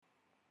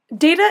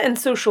Data and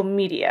social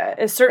media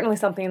is certainly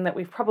something that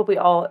we've probably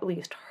all at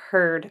least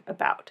heard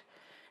about.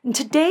 And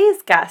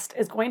today's guest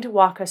is going to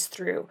walk us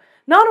through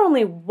not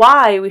only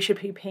why we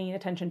should be paying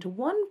attention to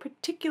one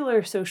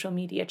particular social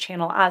media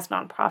channel as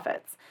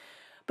nonprofits,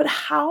 but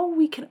how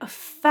we can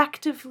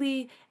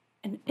effectively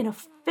and in a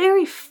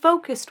very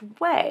focused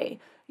way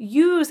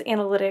use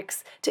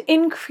analytics to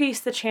increase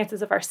the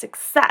chances of our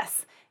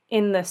success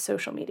in this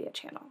social media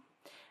channel.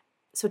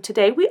 So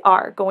today we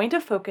are going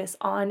to focus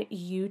on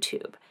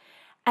YouTube.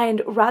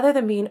 And rather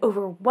than being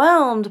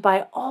overwhelmed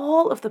by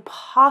all of the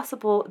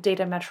possible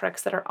data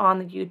metrics that are on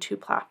the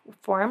YouTube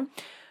platform,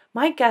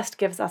 my guest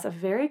gives us a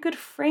very good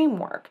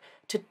framework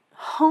to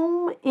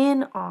home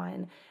in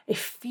on a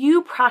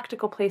few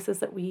practical places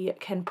that we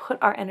can put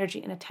our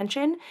energy and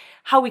attention,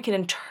 how we can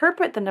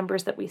interpret the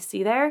numbers that we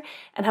see there,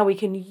 and how we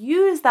can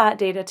use that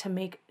data to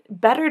make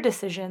better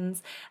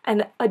decisions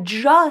and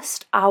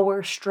adjust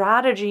our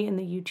strategy in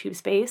the YouTube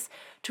space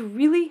to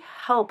really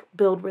help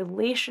build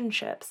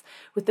relationships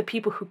with the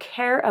people who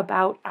care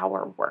about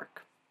our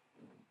work.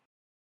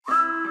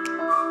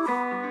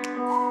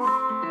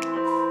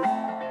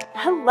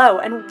 Hello,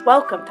 and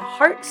welcome to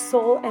Heart,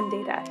 Soul, and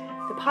Data,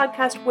 the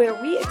podcast where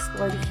we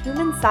explore the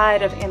human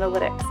side of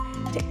analytics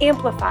to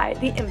amplify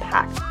the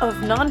impact of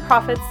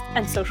nonprofits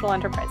and social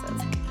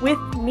enterprises. With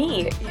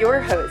me,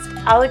 your host,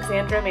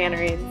 Alexandra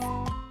Mannerines.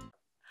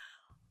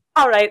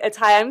 All right,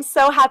 Atai, I'm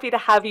so happy to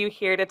have you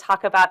here to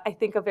talk about, I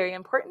think, a very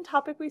important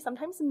topic we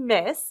sometimes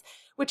miss,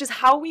 which is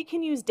how we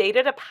can use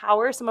data to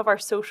power some of our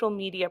social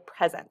media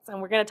presence.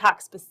 And we're going to talk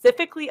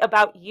specifically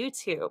about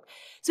YouTube.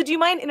 So do you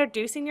mind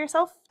introducing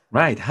yourself?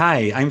 Right.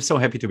 Hi, I'm so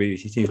happy to be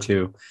with you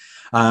too.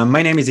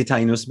 My name is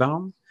Itai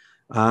Nussbaum.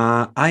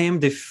 I am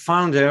the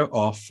founder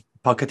of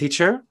Polka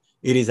Teacher.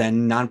 It is a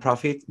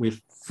nonprofit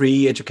with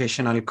free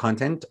educational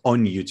content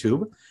on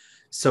YouTube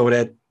so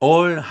that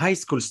all high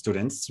school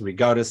students,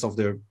 regardless of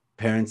their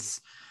parents'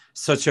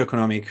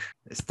 socioeconomic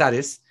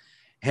status,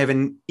 have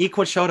an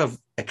equal shot of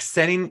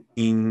excelling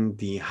in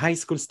the high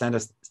school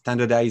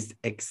standardized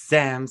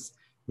exams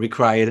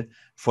required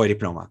for a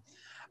diploma.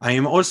 I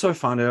am also a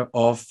founder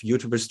of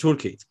YouTubers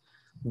Toolkit.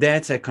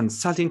 That's a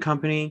consulting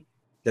company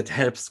that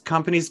helps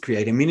companies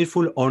create a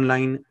meaningful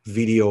online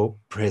video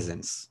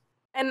presence.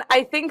 And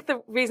I think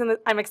the reason that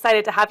I'm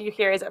excited to have you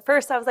here is at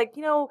first I was like,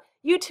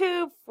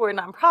 YouTube for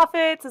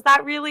nonprofits, is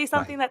that really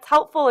something that's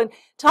helpful? And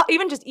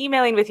even just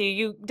emailing with you,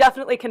 you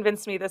definitely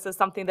convinced me this is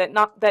something that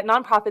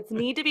nonprofits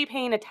need to be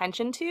paying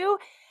attention to,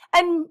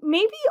 and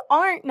maybe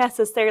aren't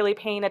necessarily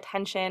paying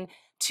attention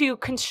to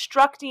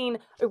constructing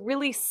a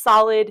really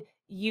solid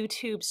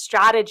YouTube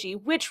strategy,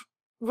 which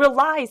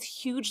relies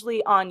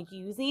hugely on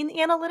using the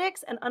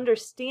analytics and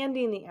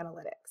understanding the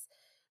analytics.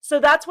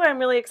 So that's why I'm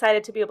really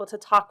excited to be able to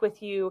talk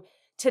with you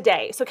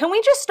today. So can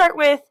we just start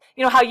with,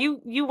 how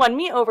you won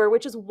me over,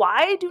 which is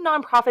why do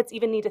nonprofits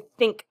even need to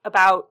think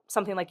about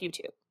something like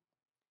YouTube?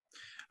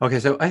 Okay,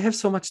 so I have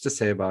so much to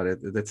say about it.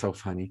 That's so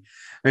funny.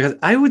 Because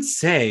I would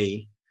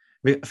say,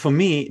 for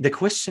me, the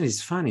question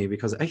is funny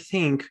because I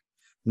think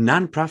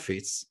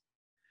nonprofits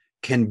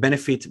can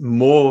benefit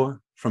more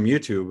from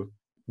YouTube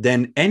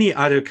than any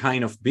other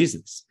kind of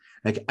business.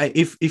 Like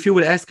if you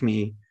would ask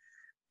me,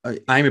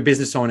 I'm a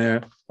business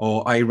owner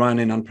or I run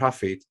a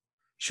nonprofit,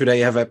 should I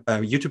have a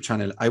YouTube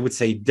channel? I would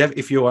say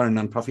if you are a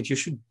nonprofit, you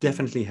should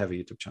definitely have a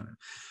YouTube channel.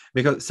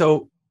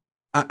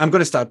 I'm going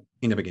to start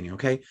in the beginning,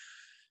 okay?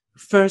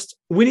 First,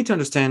 we need to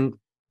understand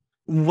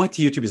what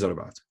YouTube is all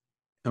about.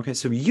 Okay,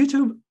 so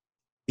YouTube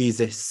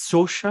is a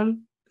social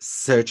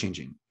search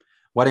engine.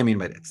 What I mean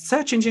by that,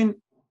 search engine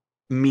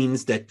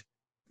means that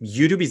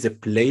YouTube is a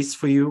place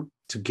for you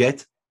to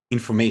get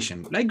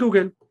information, like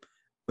Google.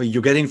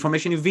 You get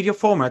information in video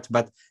format,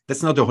 but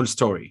that's not the whole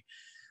story.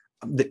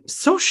 The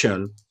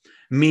social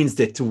means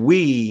that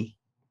we,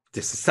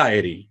 the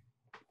society,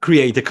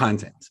 create the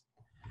content.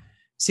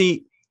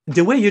 See,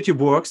 the way YouTube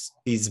works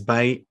is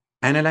by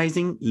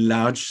analyzing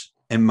large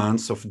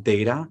amounts of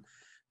data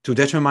to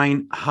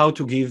determine how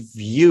to give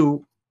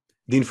you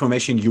the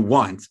information you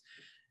want,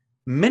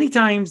 many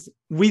times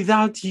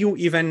without you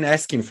even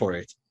asking for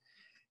it.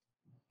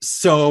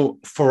 So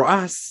for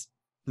us,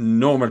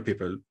 normal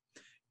people,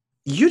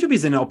 YouTube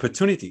is an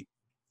opportunity.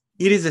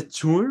 It is a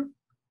tool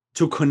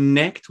to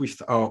connect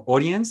with our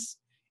audience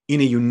in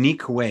a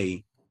unique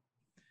way.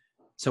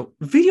 So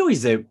video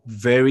is a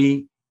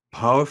very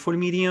powerful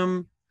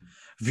medium.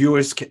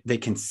 Viewers, they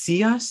can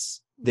see us,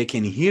 they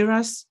can hear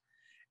us,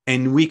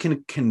 and we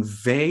can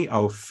convey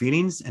our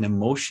feelings and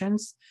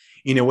emotions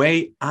in a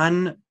way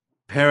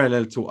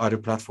unparalleled to other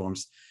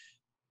platforms.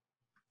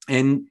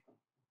 And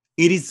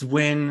it is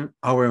when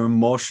our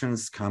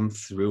emotions come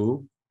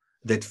through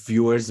that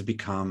viewers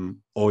become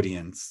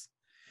audience.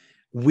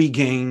 We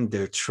gain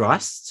their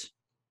trust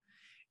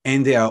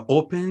and they are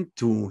open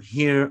to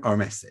hear our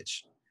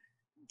message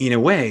in a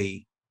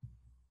way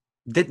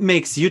that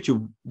makes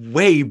YouTube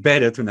way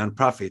better to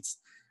nonprofits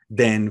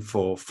than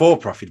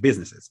for-profit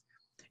businesses.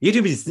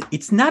 YouTube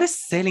it's not a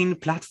selling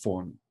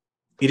platform.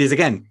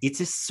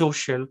 It's a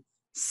social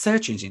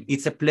search engine.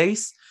 It's a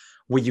place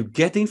where you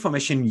get the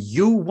information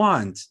you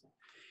want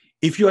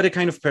if you are the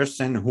kind of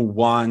person who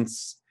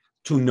wants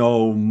to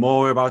know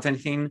more about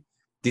anything,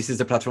 this is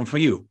the platform for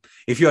you.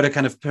 If you are the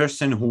kind of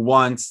person who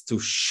wants to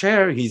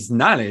share his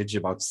knowledge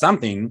about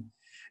something,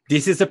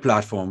 this is a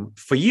platform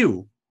for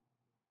you.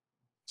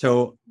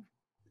 So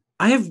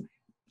I have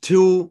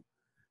two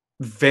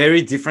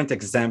very different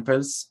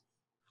examples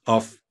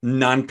of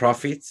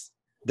nonprofits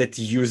that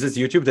uses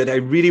YouTube that I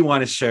really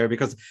want to share,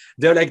 because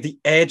they're like the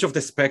edge of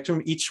the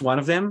spectrum, each one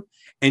of them.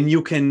 And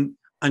you can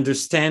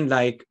understand,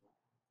 like,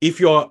 if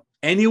you're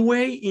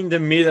anyway in the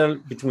middle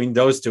between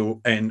those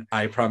two, and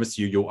I promise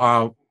you, you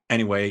are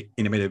anyway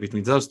in the middle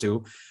between those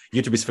two,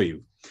 YouTube is for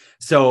you.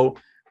 So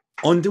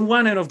on the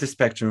one end of the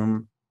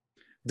spectrum,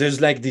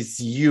 there's like this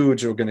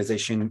huge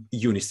organization,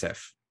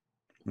 UNICEF.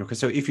 Okay,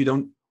 so if you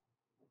don't,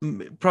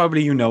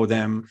 probably you know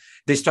them.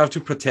 They start to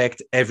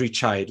protect every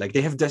child. Like,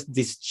 they have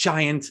this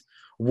giant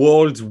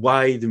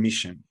worldwide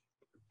mission.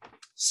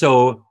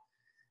 So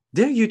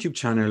their YouTube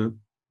channel,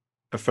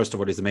 first of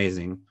all, is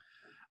amazing.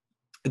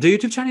 The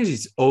YouTube channel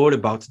is all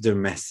about their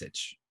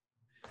message.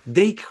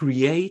 They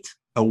create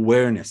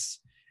awareness.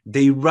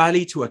 They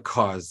rally to a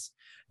cause.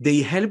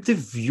 They help the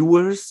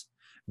viewers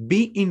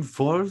be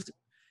involved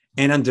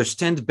and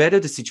understand better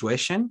the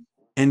situation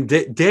and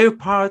their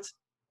part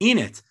in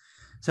it.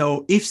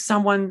 So if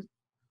someone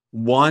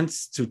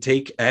wants to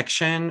take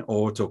action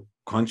or to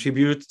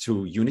contribute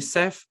to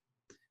UNICEF,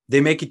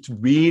 they make it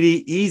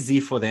really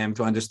easy for them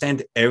to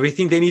understand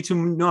everything they need to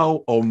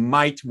know or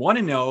might want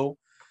to know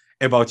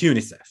about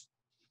UNICEF.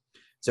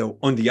 So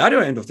on the other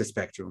end of the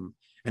spectrum,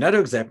 another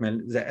example,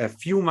 a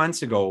few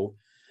months ago,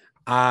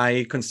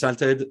 I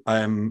consulted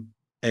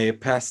a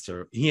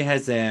pastor. He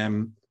has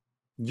a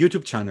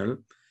YouTube channel.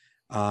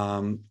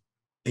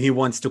 He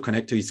wants to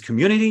connect to his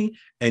community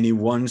and he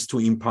wants to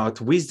impart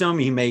wisdom.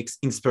 He makes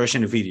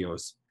inspirational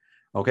videos.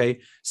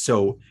 Okay,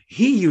 so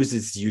he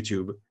uses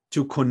YouTube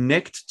to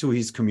connect to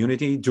his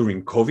community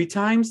during COVID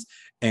times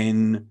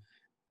and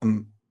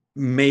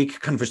make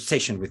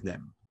conversation with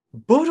them.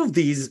 Both of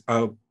these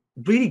are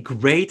really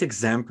great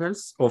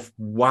examples of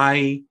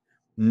why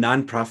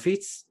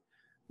nonprofits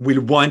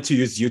will want to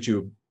use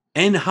YouTube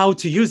and how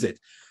to use it.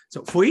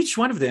 So for each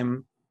one of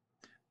them,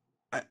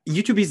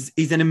 YouTube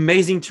is an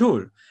amazing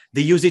tool.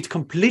 They use it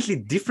completely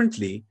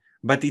differently,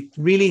 but it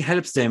really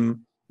helps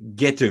them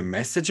get their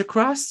message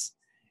across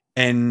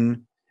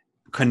and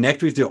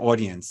connect with the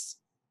audience.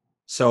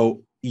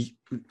 So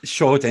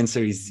short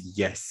answer is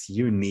yes,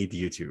 you need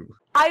YouTube.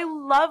 I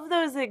love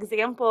those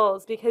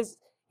examples because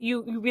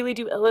you really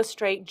do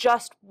illustrate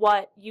just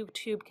what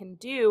YouTube can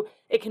do.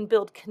 It can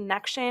build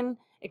connection,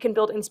 it can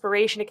build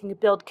inspiration, it can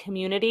build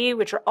community,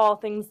 which are all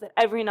things that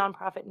every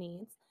nonprofit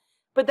needs.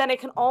 But then it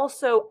can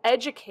also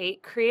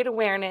educate, create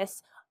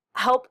awareness,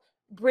 help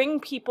bring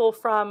people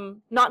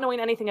from not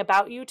knowing anything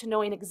about you to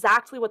knowing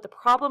exactly what the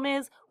problem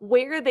is,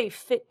 where they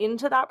fit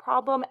into that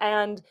problem,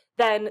 and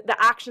then the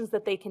actions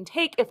that they can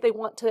take if they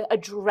want to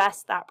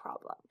address that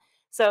problem.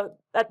 So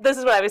this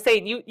is what I was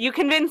saying. You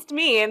convinced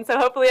me, and so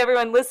hopefully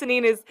everyone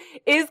listening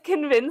is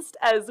convinced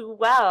as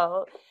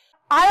well.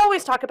 I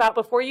always talk about,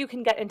 before you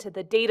can get into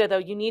the data, though,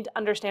 you need to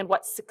understand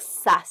what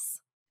success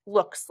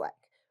looks like.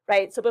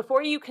 Right? So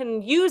before you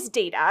can use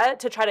data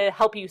to try to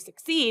help you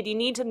succeed, you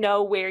need to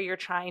know where you're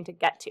trying to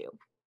get to.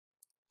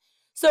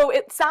 So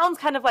it sounds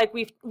kind of like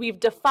we've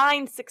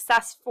defined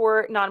success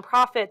for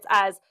nonprofits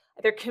as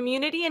either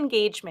community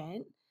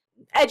engagement,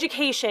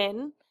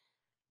 education,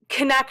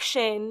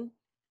 connection,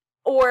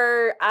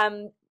 or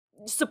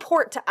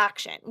support to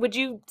action. Would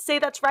you say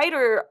that's right,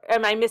 or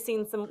am I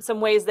missing some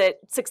ways that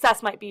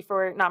success might be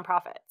for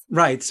nonprofits?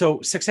 Right.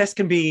 So success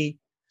can be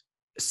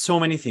so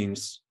many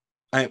things.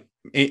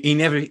 In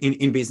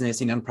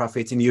business, in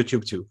nonprofits, in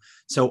YouTube too.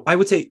 So I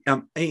would say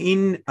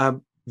in a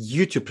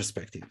YouTube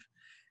perspective,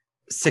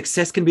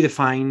 success can be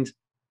defined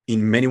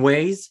in many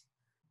ways.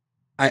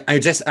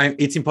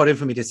 It's important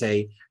for me to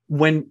say,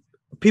 when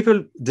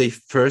people, they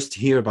first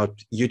hear about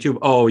YouTube,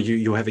 oh,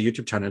 you have a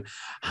YouTube channel,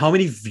 how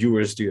many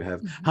viewers do you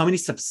have? Mm-hmm. How many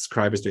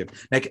subscribers do you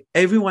have? Like,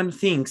 everyone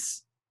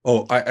thinks,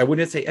 I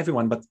wouldn't say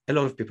everyone, but a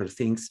lot of people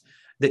thinks,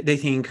 they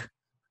think,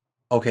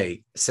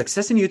 okay,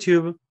 success in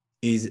YouTube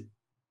is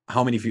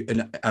how many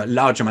a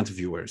large amount of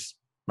viewers,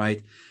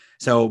 right?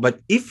 So, but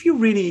if you're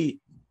going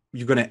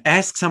to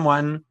ask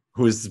someone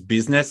whose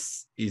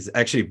business is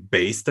actually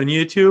based on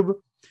YouTube,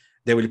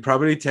 they will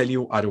probably tell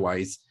you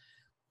otherwise.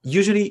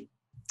 Usually,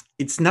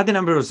 it's not the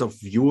numbers of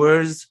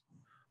viewers,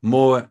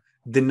 more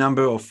the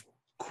number of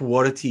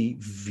quality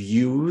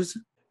views.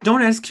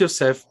 Don't ask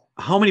yourself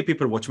how many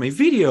people watch my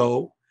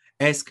video.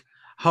 Ask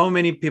how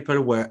many people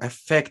were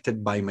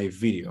affected by my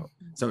video.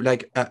 So,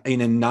 like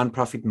in a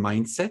nonprofit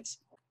mindset,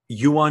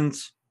 you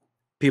want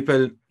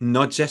people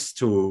not just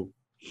to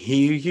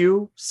hear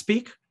you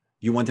speak,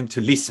 you want them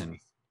to listen.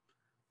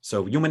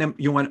 So you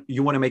want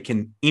to make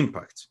an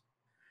impact.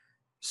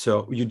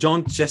 So you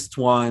don't just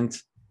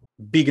want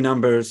big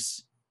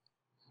numbers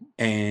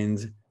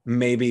and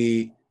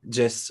maybe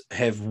just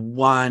have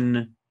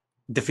one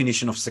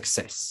definition of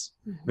success.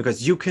 Mm-hmm.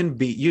 Because you can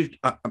be,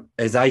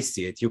 as I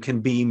see it, you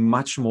can be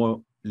much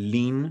more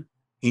lean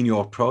in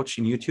your approach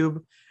in YouTube,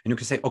 and you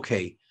can say,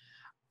 okay,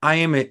 I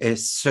am a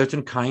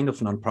certain kind of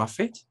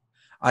nonprofit.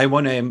 I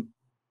want to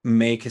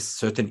make a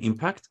certain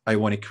impact. I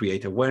want to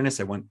create awareness.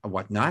 I want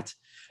whatnot.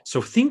 So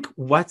think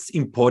what's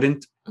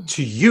important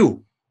to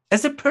you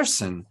as a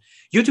person.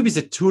 YouTube is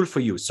a tool for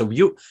you. So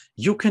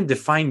you can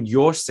define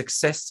your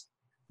success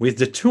with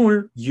the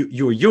tool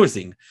you're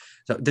using.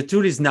 So the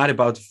tool is not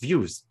about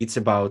views. It's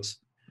about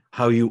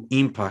how you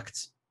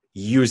impact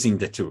using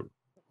the tool.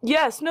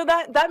 Yes, no,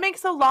 that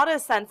makes a lot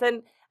of sense.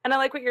 And I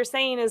like what you're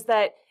saying is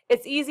that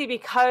it's easy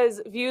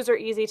because views are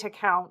easy to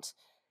count,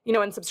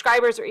 and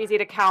subscribers are easy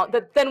to count,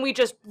 that then we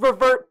just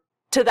revert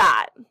to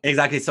that.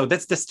 Exactly. So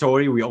that's the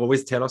story we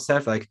always tell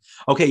ourselves, like,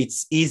 okay,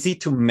 it's easy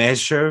to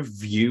measure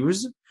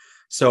views.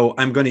 So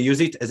I'm going to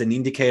use it as an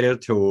indicator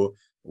to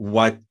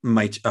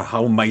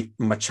how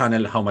my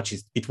channel, how much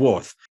is it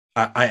worth.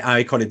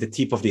 I call it the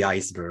tip of the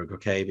iceberg,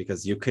 okay?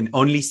 Because you can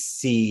only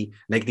see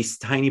like this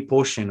tiny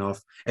portion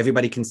of,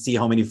 everybody can see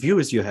how many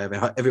views you have,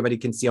 everybody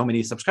can see how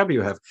many subscribers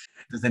you have.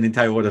 There's an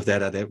entire world of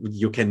data that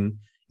you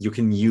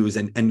can use,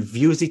 and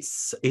views,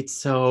 it's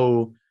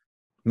so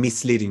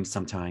misleading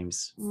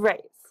sometimes.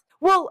 Right.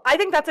 Well, I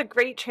think that's a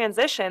great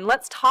transition.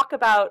 Let's talk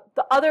about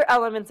the other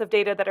elements of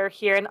data that are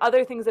here and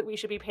other things that we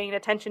should be paying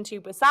attention to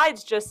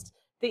besides just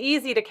the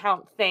easy to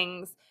count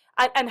things,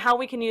 and how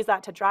we can use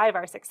that to drive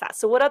our success.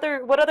 So what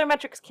other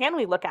metrics can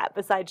we look at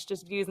besides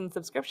just views and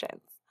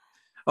subscriptions?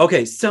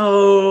 Okay,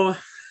 so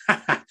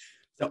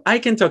so I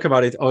can talk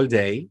about it all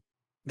day.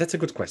 That's a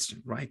good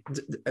question, right?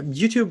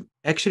 YouTube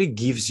actually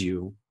gives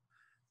you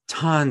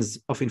tons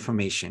of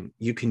information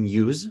you can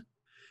use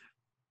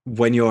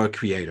when you're a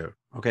creator.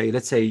 Okay,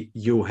 let's say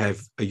you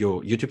have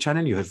your YouTube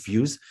channel, you have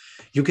views,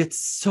 you get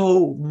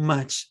so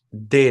much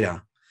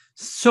data.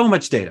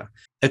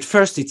 At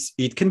first,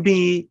 it can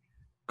be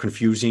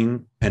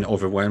confusing and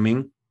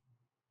overwhelming,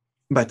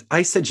 but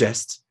I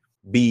suggest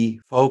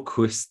be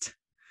focused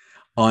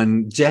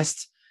on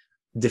just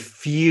the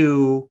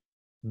few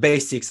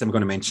basics I'm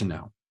going to mention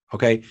now.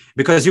 Okay,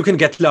 because you can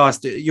get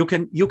lost. You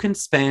can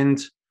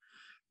spend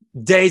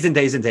days and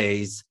days and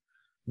days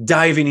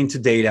diving into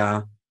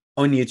data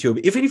on YouTube.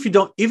 Even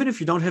if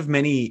you don't have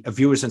many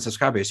viewers and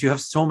subscribers, you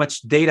have so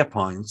much data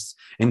points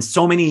and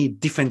so many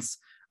different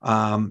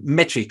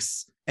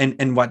metrics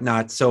and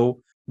whatnot.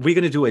 So we're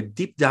going to do a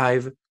deep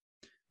dive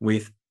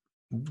with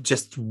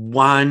just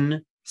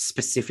one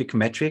specific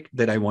metric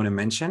that I want to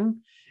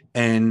mention,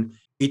 and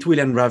it will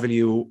unravel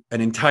you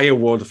an entire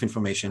world of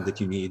information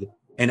that you need.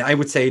 And I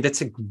would say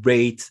that's a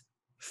great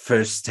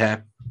first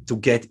step to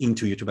get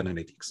into YouTube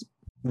Analytics.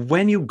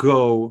 When you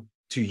go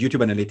to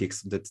YouTube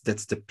Analytics,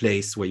 that's the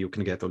place where you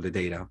can get all the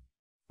data,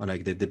 or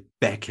like the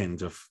back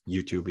end of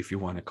YouTube, if you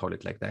want to call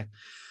it like that.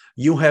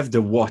 You have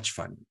the watch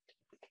funnel.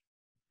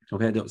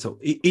 Okay, so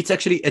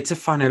it's a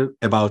funnel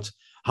about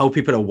how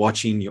people are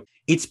watching you.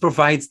 It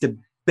provides the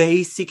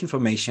basic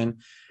information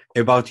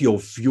about your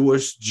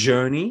viewers'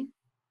 journey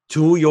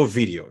to your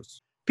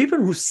videos. People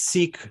who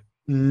seek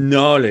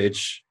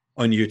knowledge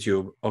on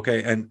YouTube,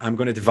 okay, and I'm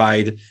going to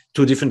divide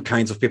two different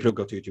kinds of people who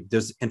go to YouTube.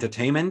 There's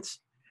entertainment,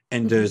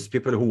 and there's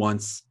people who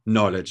want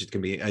knowledge. It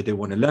can be they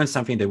want to learn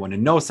something, they want to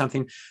know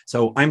something.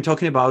 So I'm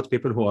talking about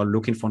people who are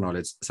looking for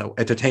knowledge. So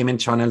entertainment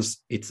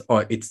channels,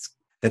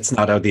 that's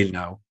not our deal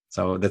now.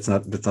 So that's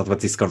not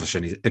what this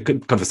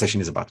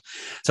conversation is about.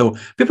 So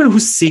people who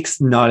seek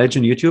knowledge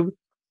on YouTube,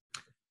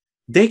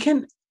 they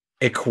can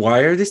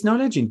acquire this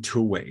knowledge in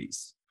two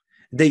ways.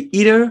 They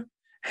either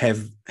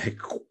have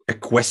a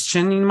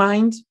question in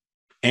mind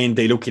and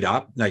they look it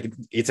up, like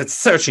it's a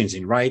search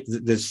engine, right?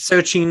 They're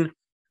searching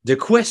the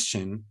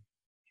question,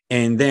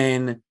 and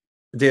then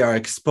they are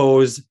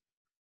exposed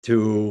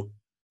to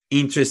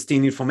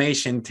interesting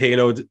information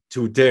tailored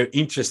to their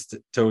interest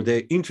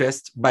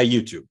by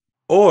YouTube.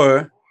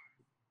 Or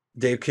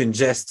they can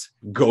just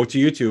go to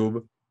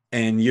YouTube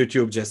and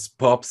YouTube just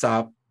pops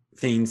up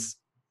things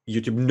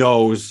YouTube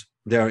knows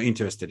they're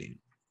interested in.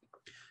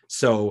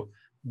 So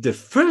the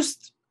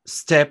first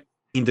step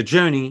in the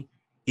journey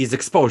is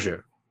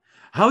exposure.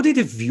 How did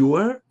the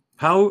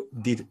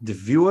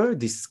viewer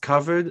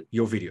discover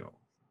your video?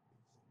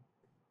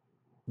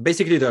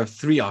 Basically, there are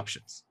three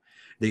options.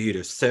 They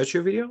either search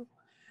your video,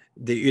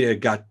 they either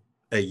got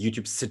a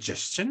YouTube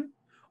suggestion,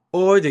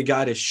 or they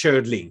got a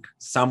shared link.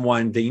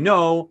 Someone they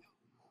know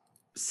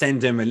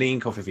send them a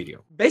link of a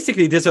video.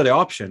 Basically, these are the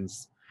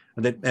options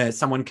that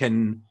someone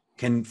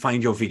can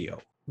find your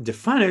video. The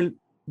funnel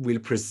will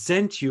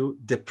present you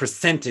the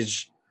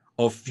percentage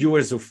of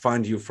viewers who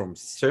found you from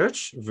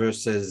search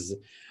versus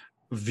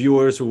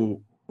viewers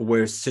who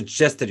were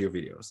suggested your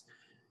videos.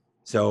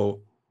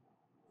 So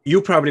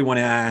you probably want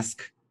to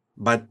ask,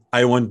 but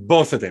I want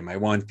both of them. I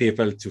want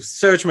people to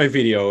search my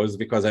videos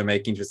because I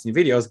make interesting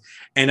videos,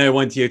 and I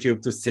want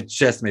YouTube to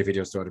suggest my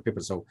videos to other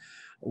people. So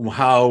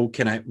how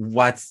can I,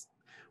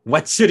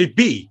 what should it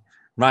be,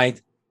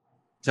 right?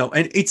 So,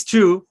 and it's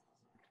true.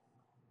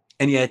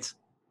 And yet,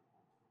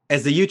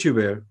 as a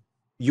YouTuber,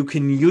 you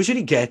can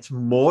usually get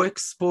more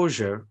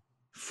exposure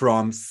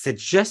from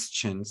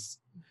suggestions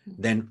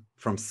than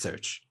from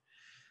search.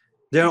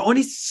 There are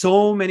only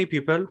so many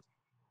people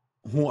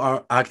who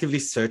are actively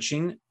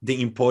searching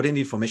the important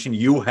information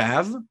you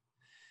have,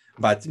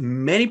 but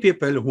many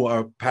people who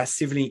are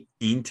passively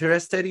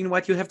interested in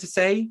what you have to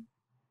say.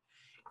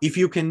 If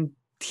you can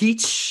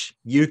teach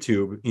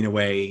YouTube in a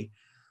way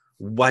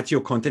what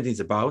your content is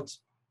about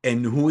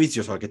and who is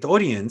your target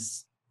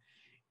audience,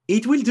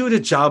 it will do the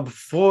job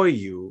for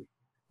you,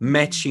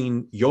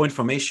 matching your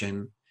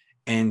information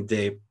and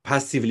the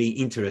passively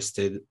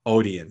interested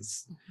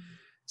audience.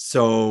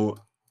 So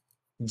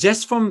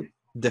just from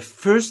the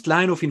first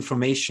line of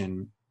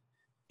information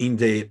in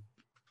the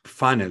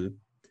funnel,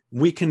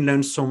 we can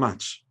learn so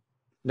much.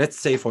 Let's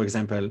say, for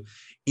example,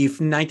 if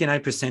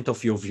 99%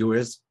 of your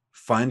viewers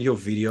find your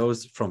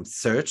videos from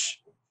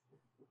search,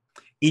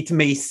 it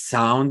may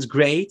sound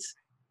great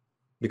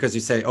because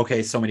you say,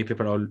 okay, so many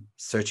people are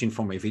searching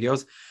for my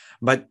videos,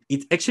 but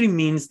it actually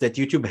means that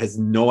YouTube has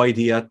no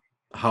idea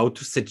how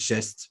to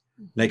suggest,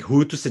 like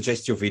who to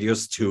suggest your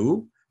videos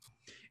to.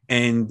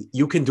 And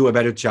you can do a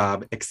better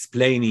job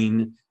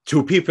explaining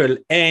to people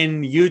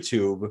and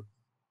YouTube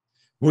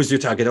who's your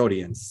target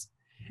audience.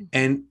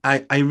 And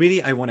I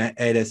want to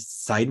add a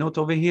side note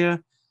over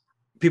here.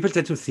 People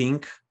tend to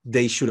think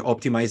they should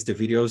optimize the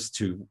videos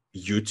to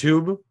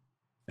YouTube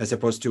as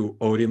opposed to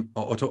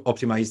auto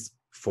optimize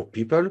for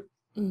people.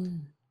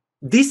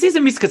 This is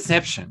a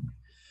misconception.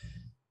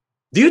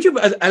 The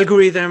YouTube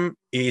algorithm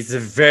is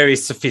very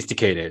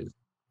sophisticated.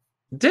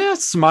 There are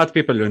smart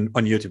people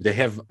on YouTube. They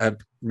have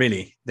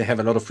they have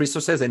a lot of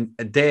resources, and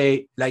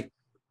they like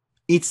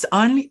it's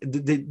only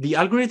the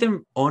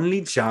algorithm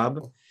only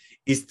job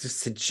is to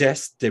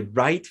suggest the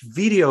right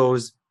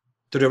videos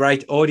to the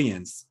right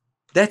audience.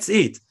 That's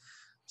it.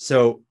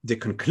 So the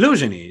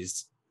conclusion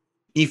is,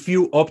 if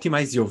you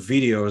optimize your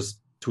videos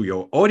to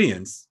your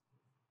audience,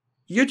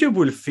 YouTube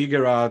will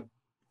figure out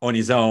on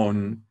its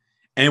own,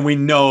 and we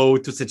know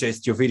to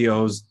suggest your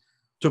videos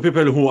to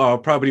people who are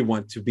probably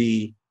want to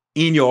be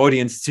in your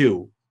audience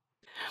too.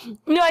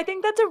 No, I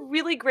think that's a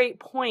really great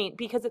point,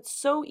 because it's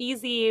so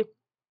easy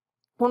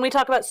when we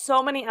talk about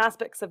so many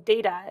aspects of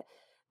data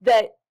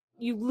that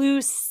you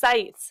lose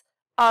sight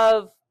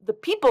of the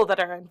people that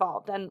are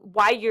involved and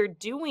why you're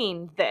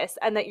doing this,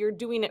 and that you're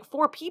doing it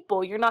for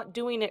people. You're not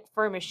doing it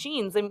for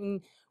machines. I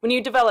mean, when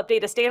you develop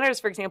data standards,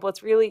 for example,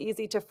 it's really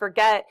easy to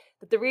forget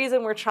that the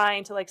reason we're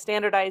trying to like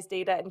standardize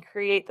data and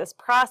create this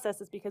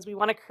process is because we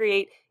want to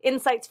create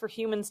insights for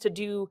humans to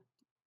do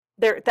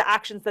the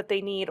actions that they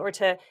need, or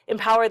to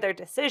empower their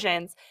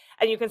decisions.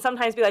 And you can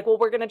sometimes be like, well,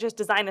 we're going to just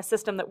design a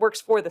system that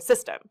works for the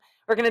system.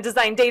 We're going to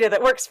design data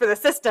that works for the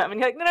system. And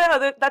you're like,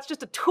 no, that's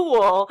just a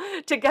tool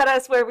to get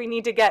us where we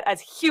need to get as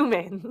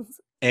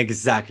humans.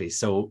 Exactly.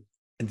 So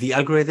the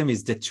algorithm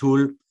is the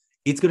tool.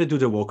 It's going to do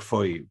the work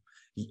for you.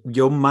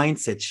 Your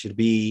mindset should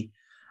be,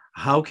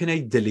 how can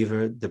I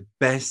deliver the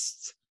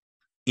best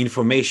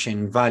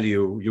information,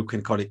 value, you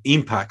can call it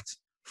impact,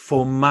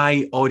 for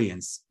my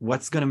audience?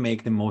 What's going to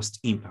make the most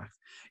impact?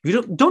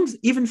 You don't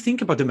even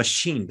think about the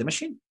machine. The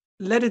machine,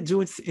 let it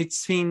do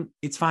its thing.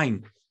 It's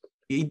fine.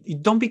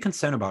 Don't be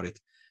concerned about it.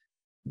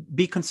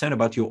 Be concerned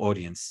about your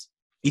audience.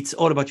 It's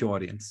all about your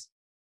audience.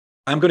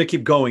 I'm going to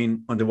keep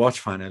going on the watch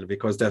funnel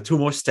because there are two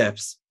more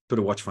steps to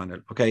the watch funnel.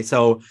 Okay,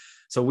 so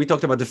we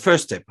talked about the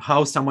first step,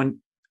 how someone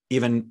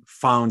even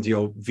found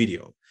your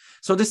video.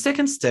 So the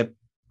second step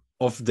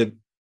of the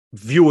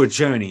viewer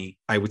journey,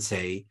 I would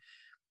say,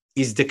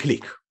 is the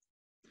click.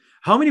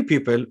 How many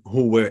people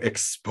who were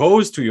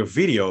exposed to your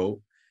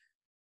video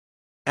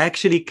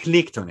actually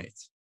clicked on it?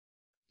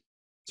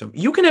 So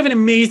you can have an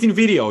amazing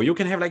video. You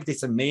can have like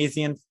this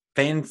amazing,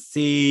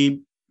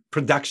 fancy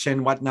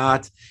production,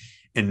 whatnot,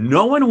 and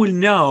no one will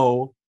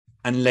know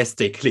unless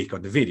they click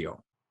on the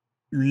video.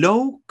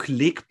 Low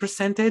click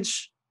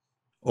percentage,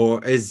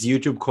 or as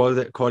YouTube call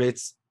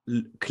it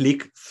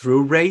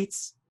click-through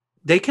rates,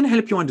 they can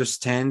help you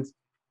understand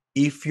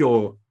if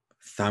your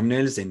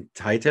thumbnails and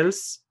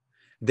titles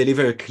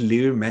deliver a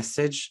clear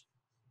message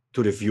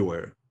to the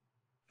viewer.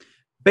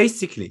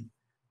 Basically,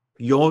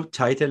 your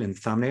title and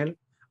thumbnail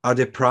are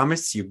the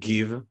promise you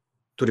give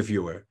to the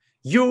viewer.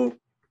 You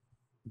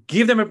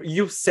give them,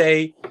 you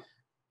say,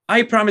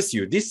 I promise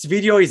you, this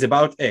video is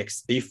about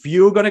X. If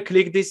you're going to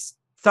click this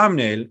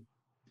thumbnail,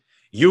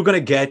 you're going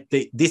to get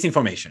this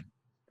information.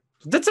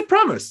 That's a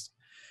promise.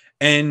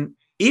 And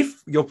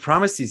if your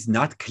promise is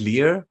not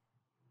clear,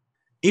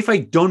 if I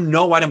don't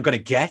know what I'm going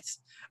to get,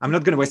 I'm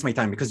not going to waste my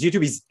time, because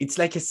YouTube it's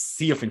like a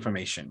sea of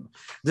information.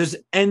 There's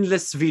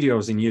endless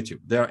videos in YouTube.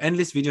 There are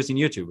endless videos in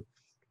YouTube.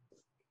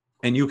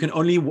 And you can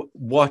only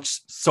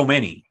watch so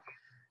many.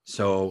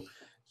 So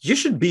you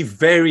should be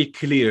very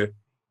clear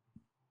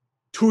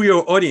to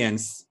your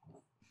audience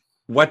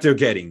what they're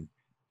getting.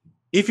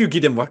 If you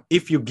give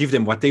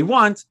them what they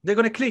want, they're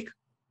going to click.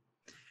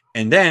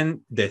 And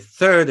then the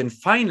third and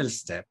final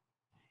step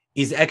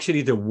is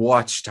actually the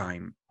watch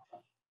time.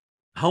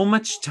 How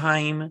much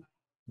time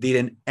did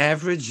an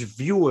average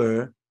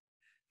viewer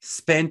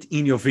spend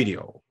in your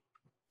video?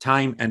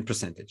 Time and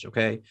percentage,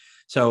 okay?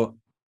 So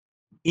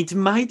it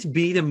might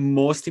be the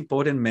most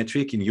important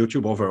metric in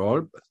YouTube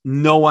overall. But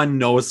no one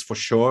knows for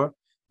sure,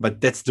 but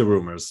that's the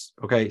rumors.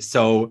 Okay.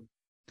 So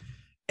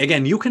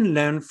again, you can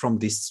learn from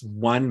this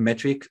one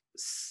metric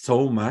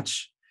so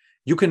much.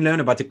 You can learn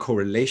about the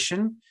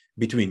correlation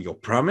between your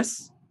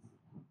promise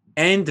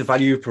and the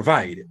value you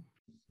provide.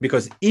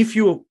 Because if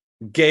you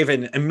gave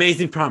an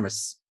amazing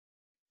promise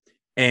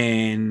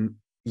and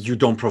you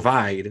don't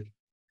provide,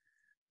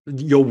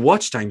 your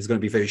watch time is going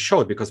to be very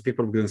short, because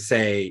people are going to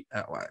say,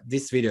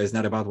 this video is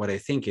not about what I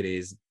think it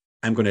is.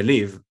 I'm going to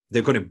leave.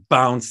 They're going to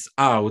bounce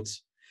out.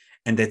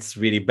 And that's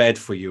really bad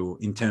for you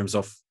in terms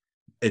of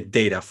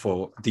data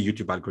for the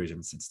YouTube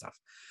algorithms and stuff.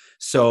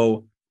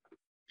 So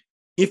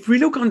if we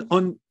look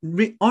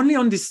only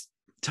on this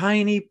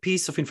tiny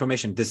piece of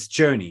information, this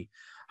journey,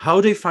 how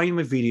they find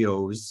my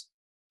videos,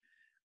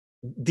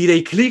 did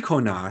they click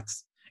or not,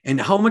 and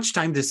how much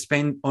time they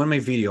spend on my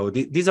video,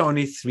 these are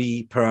only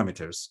 3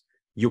 parameters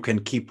you can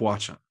keep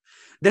watching.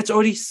 That's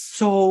already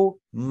so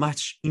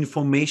much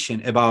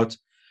information about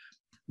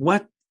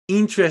what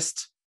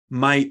interests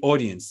my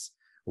audience.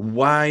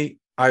 Why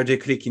are they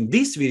clicking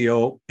this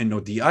video and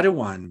not the other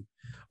one?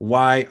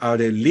 Why are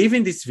they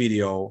leaving this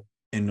video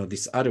and not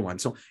this other one?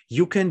 So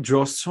you can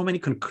draw so many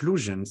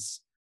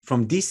conclusions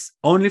from this,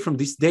 only from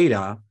this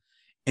data,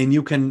 and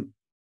you can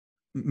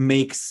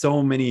make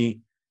so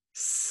many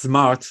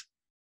smart,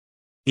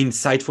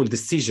 insightful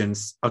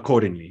decisions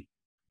accordingly.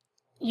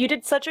 You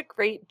did such a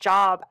great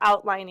job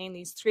outlining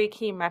these 3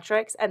 key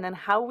metrics and then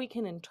how we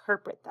can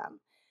interpret them.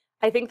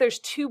 I think there's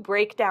 2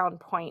 breakdown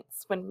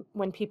points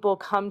when people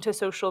come to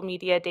social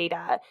media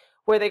data,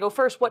 where they go,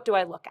 first, what do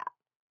I look at?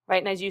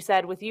 Right? And as you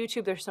said, with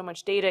YouTube, there's so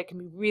much data, it can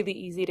be really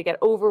easy to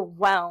get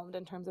overwhelmed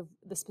in terms of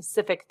the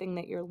specific thing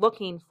that you're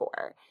looking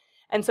for.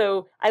 And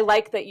so I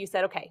like that you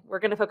said, okay, we're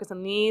going to focus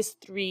on these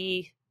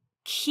 3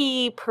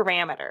 key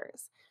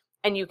parameters,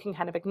 and you can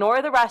kind of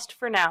ignore the rest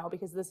for now,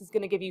 because this is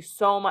going to give you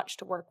so much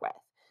to work with.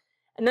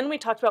 And then we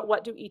talked about,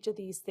 what do each of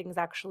these things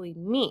actually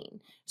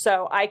mean?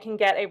 So I can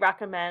get a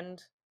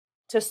recommend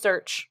to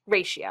search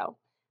ratio.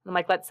 I'm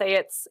like, let's say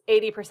it's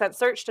 80%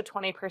 search to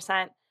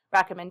 20%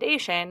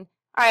 recommendation.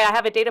 All right, I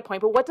have a data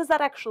point, but what does that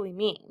actually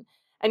mean?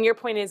 And your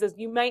point is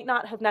you might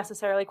not have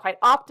necessarily quite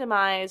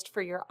optimized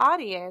for your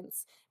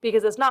audience,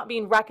 because it's not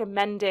being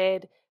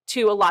recommended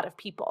to a lot of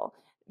people.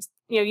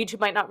 YouTube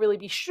might not really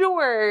be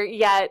sure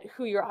yet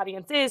who your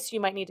audience is. So you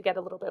might need to get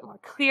a little bit more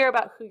clear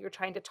about who you're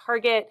trying to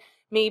target.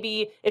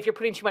 Maybe if you're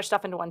putting too much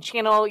stuff into one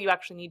channel, you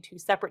actually need 2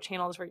 separate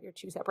channels for your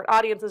 2 separate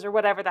audiences, or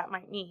whatever that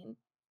might mean.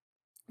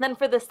 Then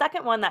for the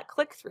second one, that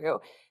click through,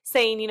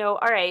 saying, all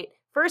right,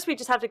 first we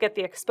just have to get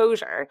the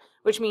exposure,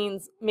 which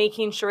means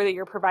making sure that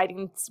you're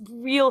providing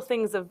real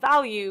things of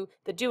value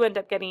that do end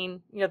up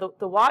getting,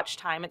 the watch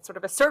time. It's sort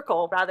of a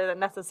circle rather than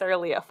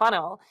necessarily a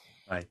funnel.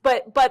 Right.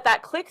 But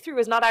that click through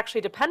is not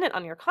actually dependent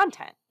on your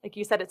content. Like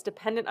you said, it's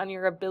dependent on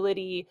your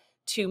ability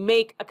to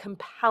make a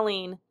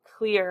compelling,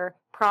 clear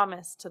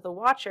promise to the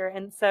watcher.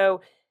 And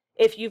so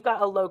if you've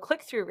got a low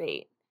click through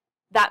rate,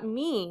 that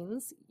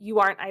means you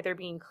aren't either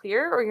being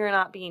clear or you're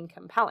not being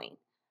compelling,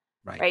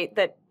 right?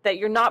 That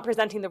you're not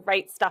presenting the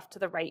right stuff to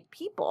the right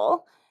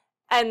people,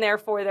 and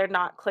therefore they're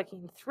not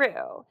clicking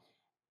through.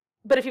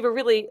 But if you were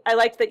I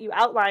liked that you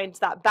outlined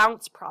that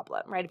bounce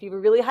problem, right? If you have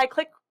a really high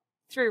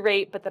click-through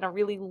rate, but then a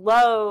really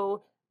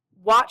low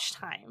watch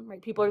time, right?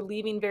 People are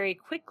leaving very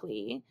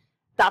quickly.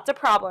 That's a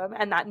problem.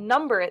 And that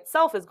number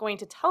itself is going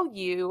to tell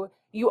you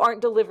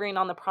aren't delivering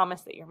on the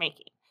promise that you're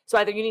making. So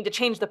either you need to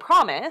change the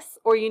promise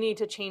or you need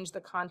to change the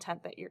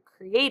content that you're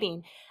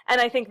creating. And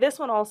I think this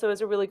one also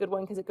is a really good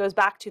one, because it goes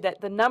back to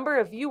that the number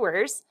of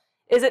viewers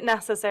isn't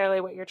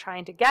necessarily what you're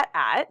trying to get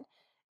at.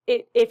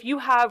 If you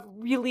have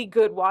really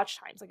good watch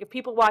times, like if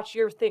people watch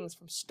your things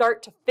from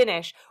start to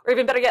finish, or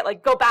even better yet,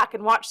 like go back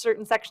and watch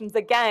certain sections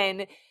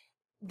again,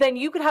 then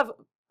you could have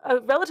a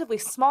relatively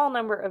small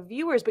number of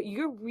viewers, but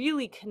you're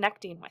really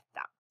connecting with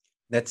them.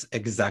 That's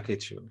exactly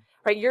true.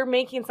 Right? You're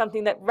making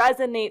something that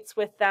resonates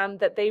with them,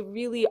 that they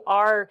really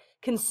are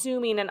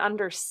consuming and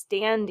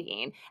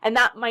understanding. And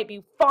that might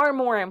be far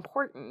more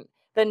important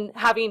than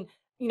having,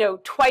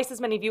 twice as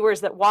many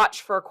viewers that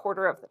watch for a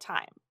quarter of the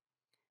time.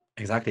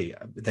 Exactly.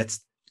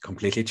 That's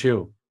completely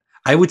true.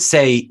 I would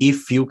say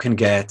if you can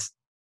get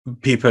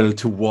people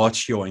to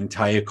watch your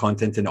entire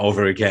content and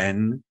over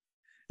again,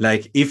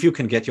 like if you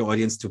can get your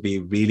audience to be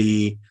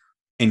really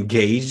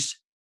engaged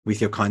with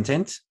your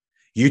content,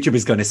 YouTube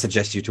is going to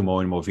suggest you to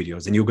more and more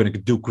videos, and you're going to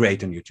do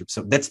great on YouTube.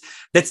 So that's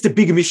the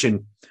big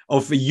mission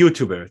of a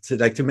YouTuber.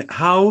 So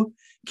how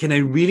can I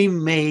really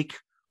make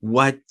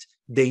what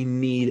they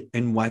need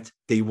and what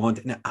they want?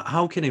 And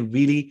how can I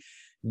really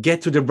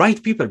get to the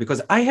right people?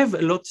 Because I have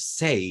a lot to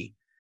say.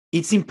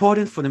 It's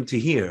important for them to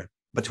hear,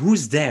 but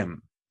who's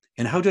them?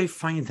 And how do I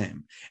find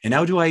them? And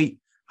how do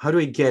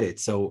I get it?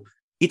 So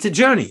it's a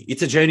journey.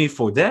 It's a journey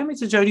for them.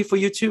 It's a journey for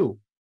you too.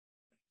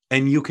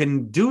 And you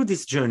can do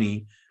this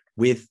journey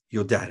with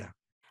your data.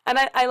 And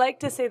I like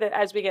to say that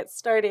as we get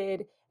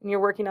started and you're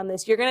working on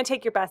this, you're going to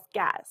take your best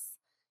guess.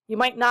 You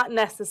might not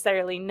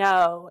necessarily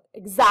know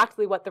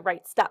exactly what the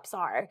right steps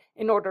are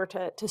in order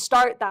to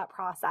start that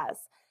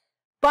process.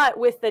 But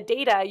with the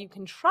data, you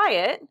can try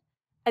it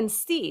and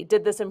see,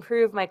 did this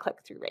improve my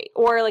click-through rate?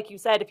 Or like you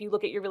said, if you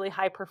look at your really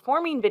high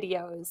performing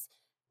videos,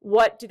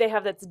 what do they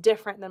have that's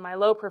different than my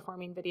low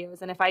performing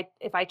videos? And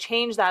if I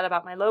change that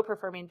about my low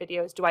performing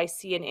videos, do I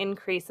see an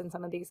increase in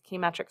some of these key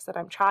metrics that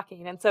I'm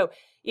tracking? And so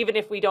even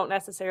if we don't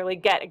necessarily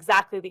get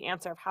exactly the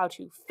answer of how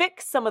to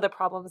fix some of the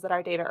problems that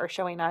our data are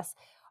showing us,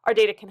 our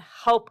data can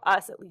help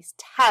us at least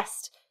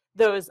test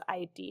those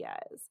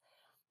ideas.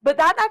 But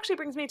that actually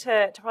brings me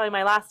to probably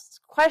my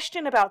last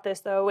question about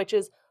this, though, which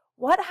is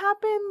what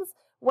happens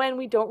when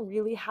we don't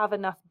really have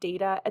enough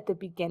data at the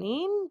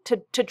beginning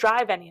to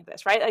drive any of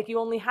this, right? Like you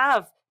only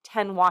have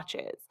 10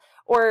 watches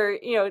or,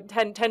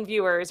 10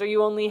 viewers, or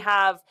you only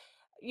have,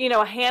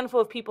 a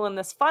handful of people in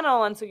this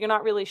funnel. And so you're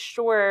not really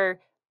sure,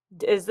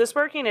 is this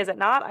working? Is it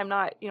not? I'm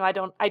not,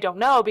 I don't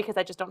know because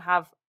I just don't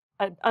have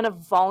a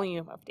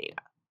volume of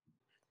data.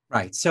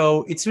 Right.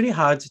 So it's really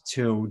hard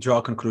to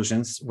draw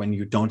conclusions when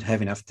you don't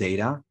have enough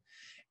data.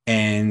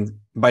 And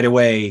by the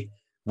way,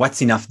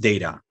 what's enough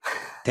data?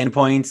 10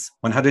 points,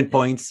 100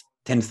 points,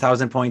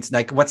 10,000 points.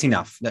 Like what's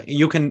enough?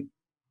 You can,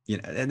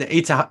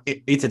 it's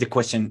a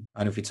question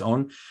out of its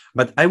own.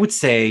 But I would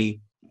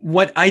say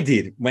what I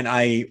did when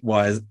I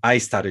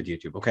started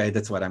YouTube. Okay.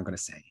 That's what I'm going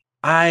to say.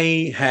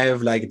 I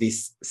have like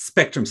this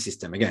spectrum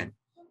system again.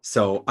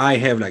 So I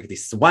have like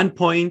this 1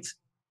 point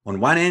on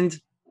one end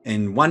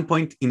and 1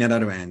 point in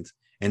another end.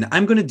 And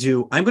I'm going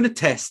to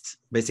test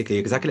basically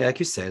exactly like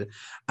you said,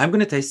 I'm going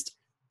to test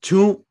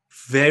two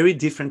very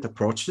different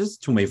approaches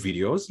to my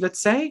videos, let's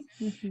say.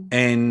 Mm-hmm.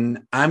 And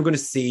I'm going to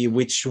see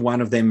which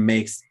one of them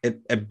makes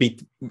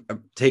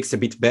takes a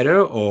bit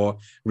better or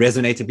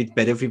resonates a bit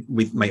better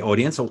with my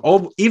audience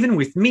or even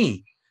with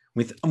me,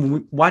 with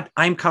what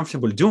I'm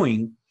comfortable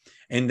doing.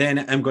 And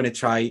then I'm going to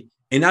try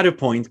another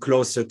point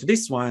closer to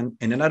this one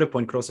and another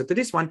point closer to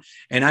this one.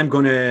 And I'm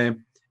going to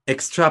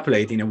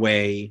extrapolate in a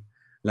way,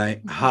 like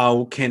mm-hmm.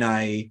 how can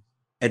I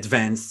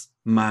advance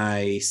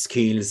my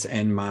skills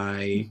and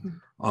my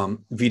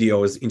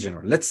videos in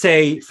general. Let's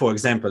say, for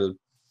example,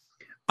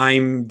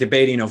 I'm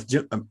debating of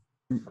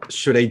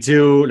should I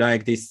do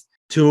like this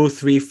 2,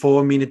 3,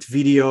 4 minute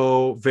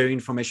video, very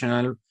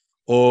informational,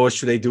 or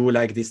should I do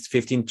like this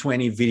 15,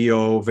 20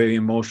 video, very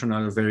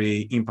emotional,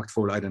 very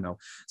impactful? I don't know.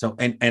 So,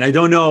 and I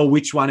don't know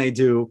which one I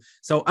do.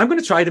 So I'm going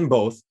to try them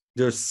both.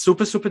 They're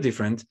super, super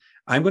different.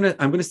 I'm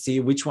gonna see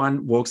which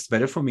one works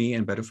better for me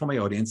and better for my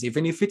audience,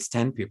 even if it's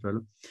 10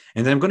 people.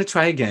 And then I'm going to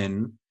try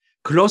again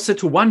closer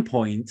to 1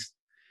 point.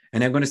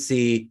 And I'm going to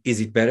see,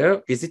 is it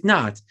better? Is it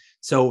not?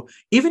 So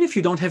even if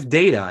you don't have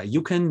data,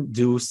 you can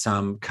do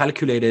some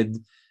calculated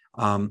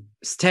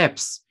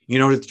steps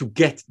in order to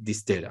get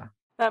this data.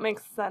 That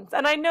makes sense.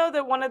 And I know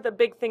that one of the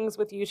big things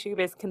with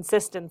YouTube is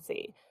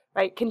consistency,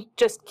 right? Can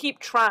just keep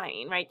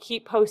trying, right?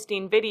 Keep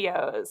posting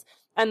videos.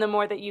 And the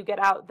more that you get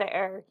out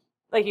there,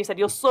 like you said,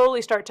 you'll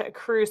slowly start to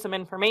accrue some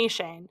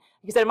information.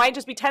 You said it might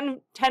just be 10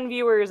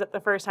 viewers at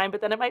the first time,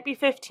 but then it might be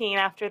 15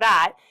 after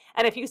that.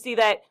 And if you see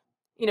that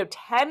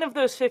 10 of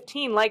those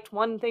 15 liked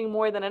one thing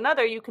more than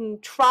another, you can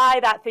try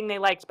that thing they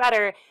liked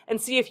better and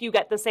see if you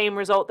get the same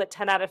result that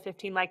 10 out of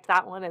 15 liked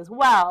that one as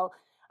well.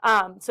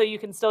 So you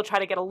can still try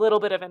to get a little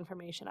bit of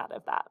information out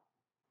of that.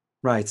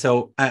 Right.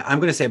 So I'm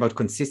going to say about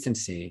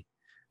consistency,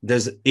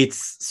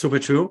 it's super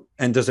true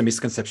and there's a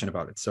misconception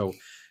about it. So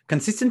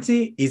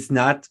consistency is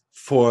not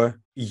for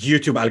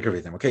YouTube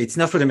algorithm, okay? It's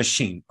not for the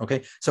machine,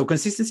 okay? So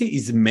consistency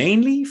is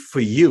mainly for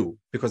you,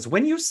 because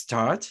when you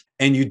start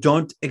and you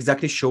don't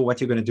exactly show what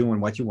you're going to do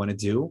and what you want to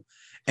do,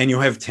 and you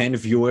have 10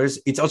 viewers,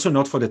 it's also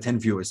not for the 10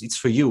 viewers, it's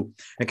for you.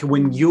 Like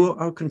when you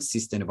are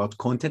consistent about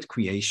content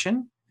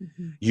creation,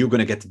 mm-hmm. you're going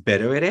to get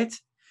better at it.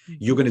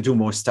 You're going to do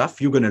more stuff.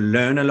 You're going to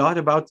learn a lot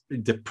about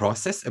the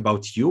process,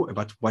 about you,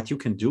 about what you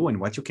can do and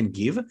what you can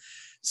give.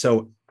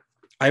 So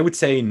I would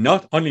say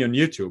not only on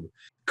YouTube,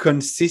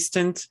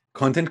 consistent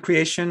content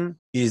creation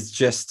is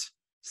just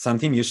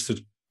something you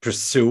should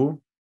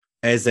pursue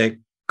as a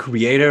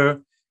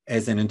creator,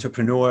 as an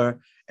entrepreneur,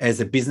 as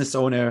a business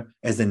owner,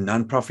 as a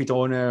nonprofit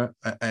owner.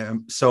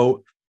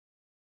 So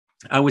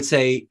I would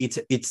say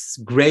it's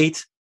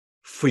great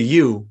for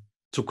you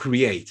to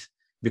create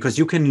because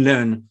you can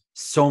learn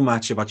so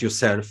much about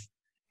yourself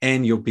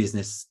and your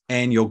business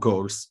and your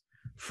goals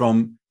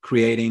from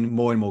creating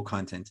more and more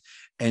content.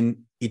 And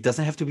it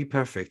doesn't have to be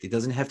perfect. It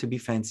doesn't have to be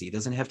fancy. It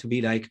doesn't have to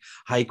be like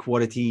high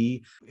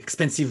quality,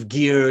 expensive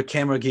gear,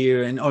 camera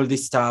gear, and all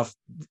this stuff.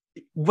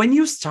 When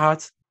you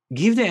start,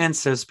 give the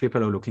answers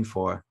people are looking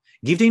for.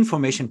 Give the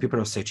information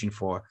people are searching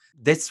for.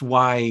 That's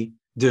why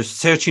they're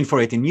searching for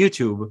it in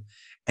YouTube.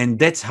 And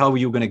that's how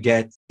you're going to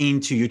get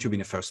into YouTube in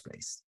the first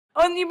place.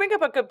 Oh, and you bring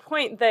up a good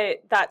point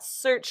that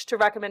search to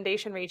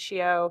recommendation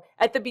ratio,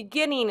 at the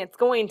beginning, it's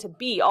going to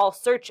be all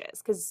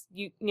searches because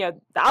the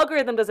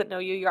algorithm doesn't know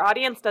you, your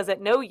audience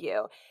doesn't know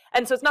you.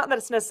 And so it's not that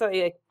it's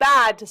necessarily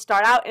bad to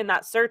start out in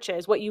that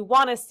searches. What you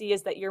want to see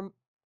is that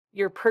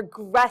you're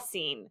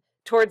progressing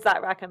towards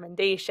that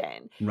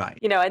recommendation. Right.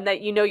 And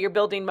that you're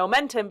building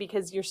momentum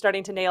because you're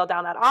starting to nail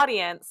down that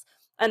audience.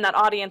 And that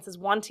audience is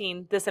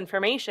wanting this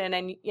information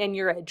and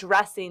you're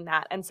addressing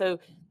that. And so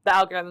the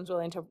algorithm's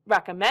willing to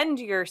recommend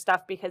your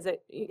stuff because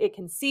it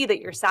can see that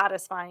you're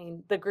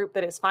satisfying the group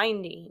that is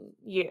finding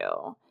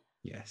you.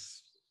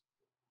 Yes.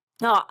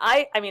 No,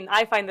 I mean,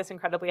 I find this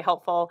incredibly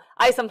helpful.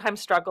 I sometimes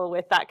struggle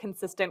with that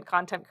consistent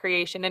content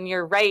creation. And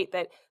you're right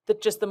that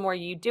just the more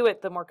you do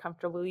it, the more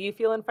comfortable you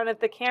feel in front of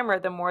the camera,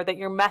 the more that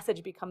your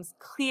message becomes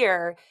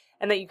clear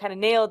and that you kind of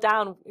nail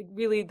down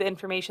really the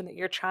information that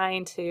you're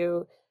trying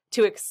to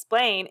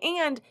explain.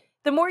 And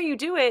the more you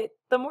do it,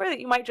 the more that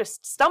you might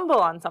just stumble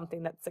on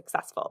something that's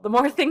successful. The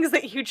more things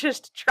that you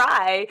just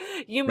try,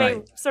 you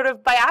may sort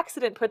of by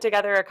accident put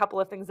together a couple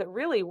of things that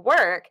really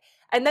work.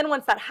 And then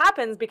once that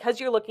happens, because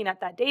you're looking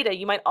at that data,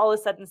 you might all of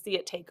a sudden see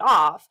it take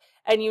off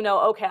and you know,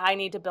 okay, I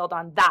need to build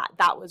on that.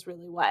 That was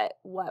really what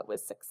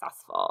was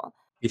successful.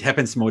 It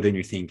happens more than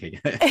you think.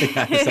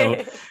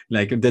 So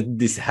like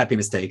these happy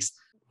mistakes.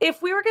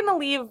 If we were going to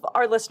leave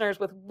our listeners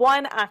with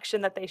one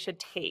action that they should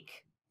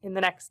take in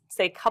the next,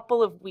 say,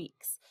 couple of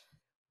weeks,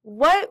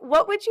 what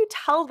would you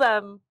tell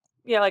them?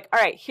 You know, like,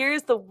 all right,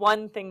 here's the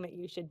one thing that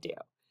you should do.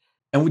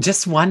 And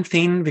just one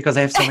thing, because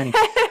I have so many.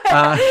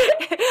 All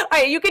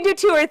right, you can do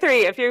 2 or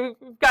 3 if you've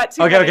got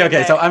 2.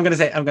 Okay. So I'm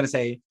gonna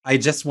say, I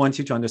just want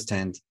you to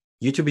understand,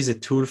 YouTube is a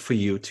tool for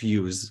you to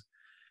use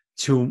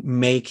to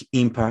make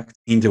impact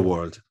in the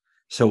world.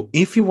 So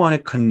if you want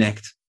to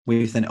connect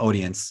with an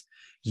audience,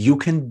 you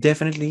can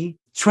definitely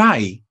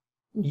try.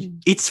 Mm-hmm.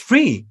 It's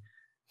free.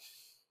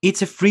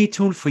 It's a free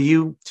tool for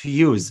you to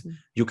use. Mm-hmm.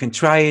 You can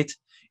try it.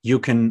 You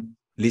can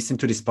listen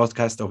to this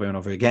podcast over and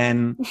over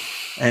again,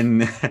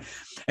 and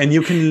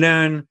you can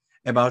learn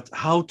about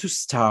how to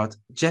start.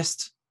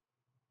 Just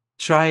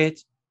try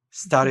it,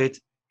 start it,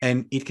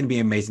 and it can be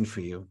amazing for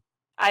you.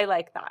 I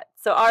like that.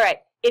 So, all right,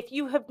 if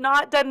you have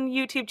not done a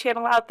YouTube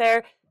channel out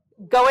there,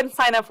 go and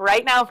sign up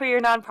right now for your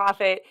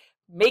nonprofit.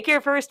 Make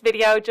your first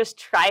video, just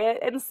try it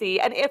and see.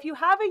 And if you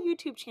have a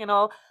YouTube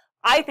channel,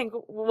 I think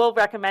we'll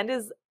recommend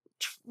is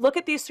look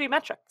at these 3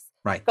 metrics.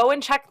 Right. Go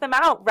and check them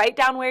out. Write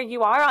down where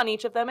you are on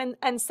each of them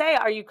and say,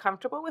 are you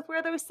comfortable with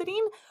where they're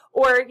sitting?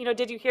 Or, you know,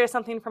 did you hear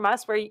something from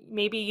us where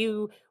maybe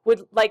you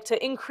would like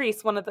to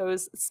increase one of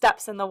those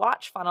steps in the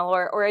watch funnel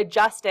or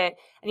adjust it,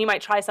 and you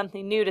might try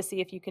something new to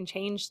see if you can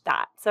change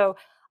that. So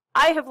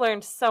I have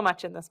learned so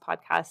much in this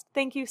podcast.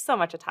 Thank you so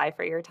much, Itai,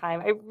 for your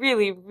time. I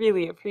really,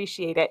 really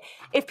appreciate it.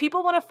 If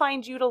people want to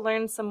find you to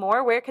learn some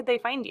more, where could they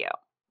find you?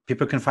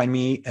 People can find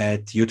me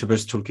at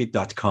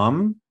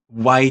youtuberstoolkit.com.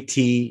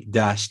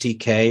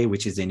 YT-TK,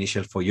 which is the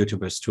initial for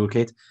YouTubers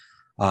Toolkit,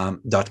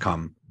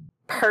 .com.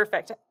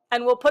 Perfect.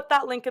 And we'll put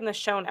that link in the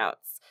show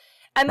notes.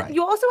 And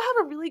you also have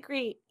a really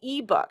great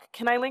ebook.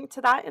 Can I link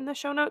to that in the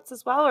show notes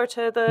as well, or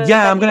to the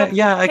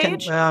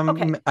page?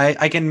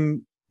 I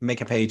can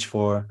make a page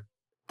for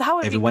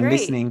everyone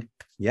listening.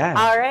 Yeah.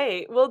 All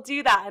right. We'll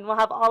do that, and we'll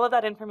have all of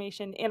that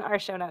information in our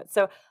show notes.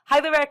 So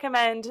highly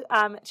recommend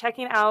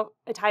checking out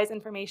Itai's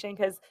information,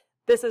 because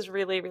this is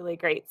really, really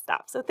great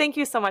stuff. So thank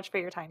you so much for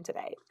your time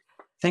today.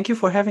 Thank you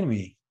for having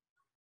me.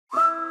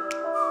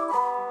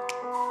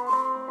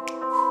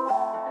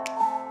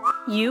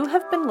 You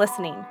have been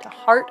listening to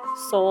Heart,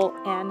 Soul,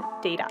 and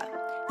Data.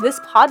 This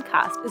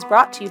podcast is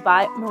brought to you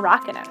by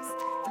Mirakinos,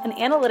 an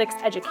analytics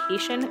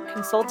education,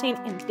 consulting,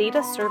 and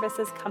data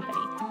services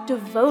company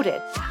devoted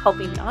to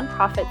helping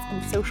nonprofits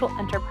and social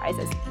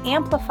enterprises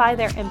amplify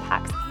their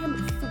impacts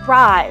and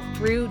thrive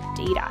through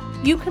data.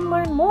 You can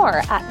learn more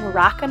at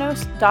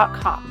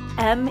mirakinos.com,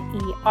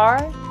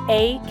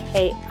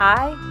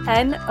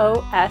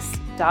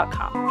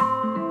 MERAKINOS.com.